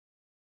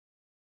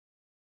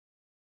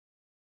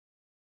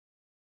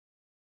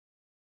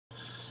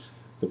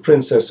The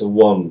Princess of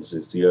Wands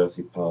is the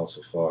earthy part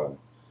of fire,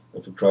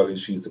 and for Crowley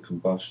she's the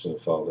combustion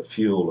of fire, the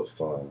fuel of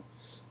fire.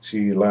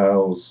 She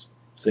allows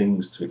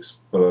things to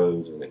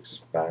explode and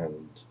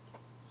expand.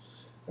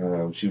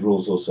 She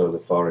rules also the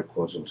fiery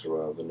quadrant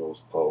around the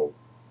North Pole.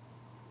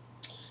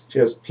 She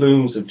has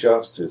plumes of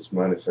justice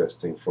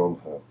manifesting from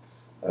her,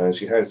 and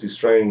she has these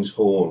strange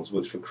horns,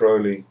 which for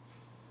Crowley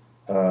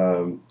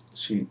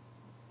she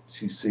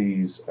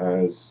sees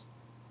as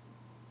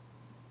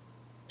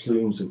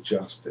plumes of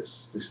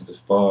justice. This is the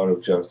fire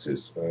of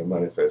justice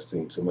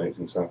manifesting to make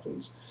things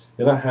happen.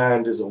 In her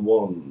hand is a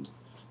wand,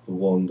 the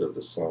wand of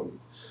the sun.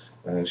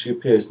 She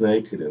appears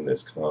naked in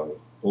this card.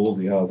 All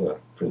the other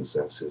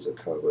princesses are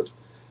covered.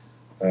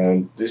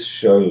 And this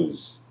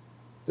shows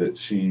that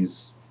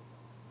she's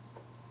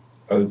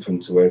open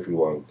to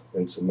everyone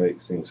and to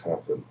make things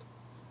happen.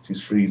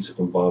 She's free to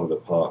combine with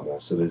a partner,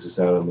 so there's this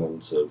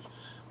element of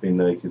being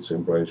naked to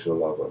embrace your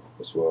lover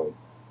as well.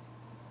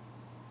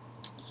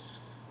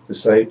 The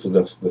shape of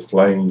the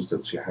flames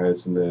that she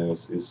has in there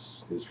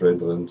is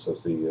redolent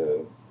of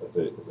the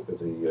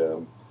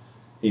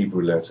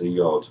Hebrew letter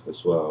Yod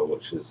as well,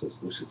 which is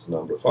the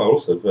number of fire.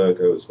 Also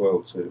Virgo as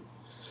well too.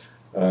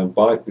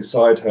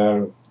 Beside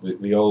her,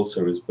 the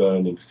altar is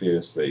burning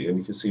fiercely, and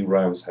you can see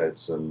ram's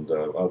heads and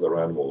other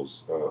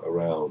animals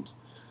around.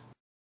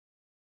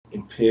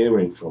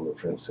 Appearing from the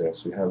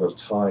princess, we have a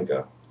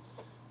tiger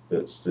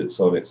that's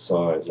on its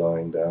side,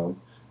 lying down.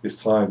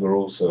 This tiger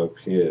also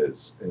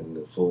appears in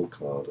the full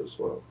card as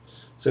well.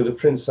 So the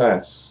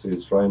princess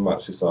is very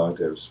much this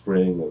idea of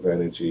spring, of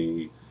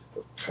energy,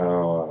 of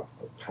power,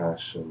 of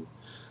passion.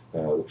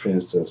 The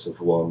Princess of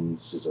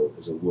Wands is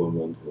a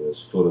woman who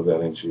is full of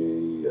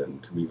energy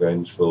and can be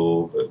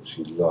vengeful, but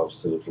she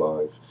loves to live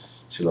life.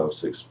 She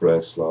loves to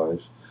express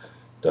life.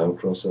 Don't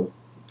cross her,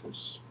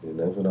 because you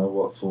never know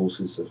what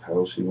forces of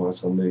hell she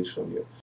might unleash on you.